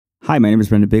Hi, my name is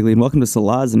Brendan Bigley, and welcome to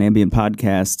Salaz, an ambient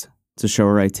podcast. It's a show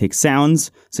where I take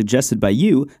sounds suggested by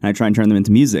you, and I try and turn them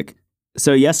into music.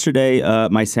 So yesterday,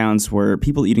 my sounds were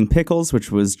people eating pickles,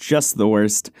 which was just the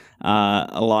worst,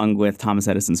 along with Thomas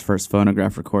Edison's first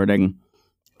phonograph recording.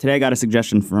 Today I got a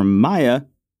suggestion from Maya,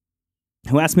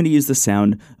 who asked me to use the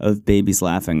sound of babies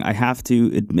laughing. I have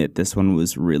to admit this one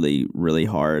was really, really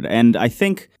hard, and I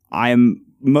think I'm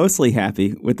mostly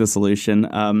happy with the solution.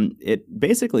 It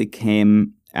basically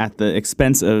came at the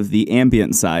expense of the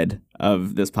ambient side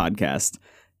of this podcast.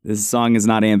 This song is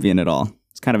not ambient at all.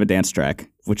 It's kind of a dance track,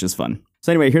 which is fun.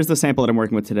 So anyway, here's the sample that I'm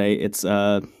working with today. It's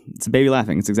a baby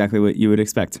laughing. It's exactly what you would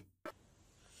expect.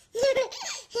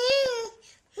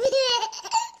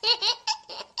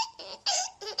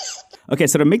 Okay,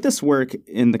 so to make this work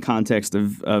in the context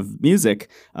of music,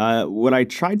 what I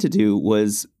tried to do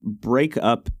was break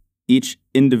up each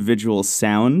individual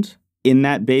sound in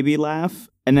that baby laugh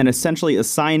and then essentially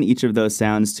assign each of those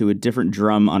sounds to a different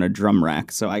drum on a drum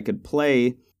rack. So I could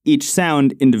play each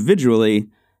sound individually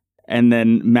and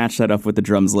then match that up with the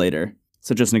drums later.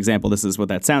 So just an example, this is what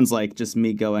that sounds like, just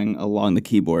me going along the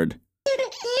keyboard.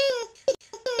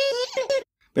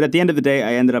 But at the end of the day,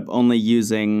 I ended up only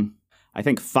using, I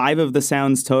think, 5 of the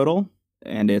sounds total.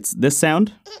 And it's this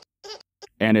sound,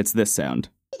 and it's this sound.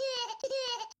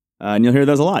 And you'll hear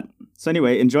those a lot. So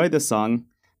anyway, enjoy this song.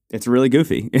 It's really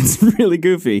goofy. It's really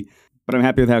goofy, but I'm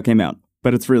happy with how it came out.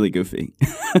 But it's really goofy.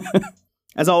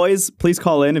 As always, please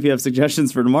call in if you have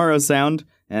suggestions for tomorrow's sound,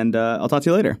 and I'll talk to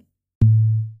you later.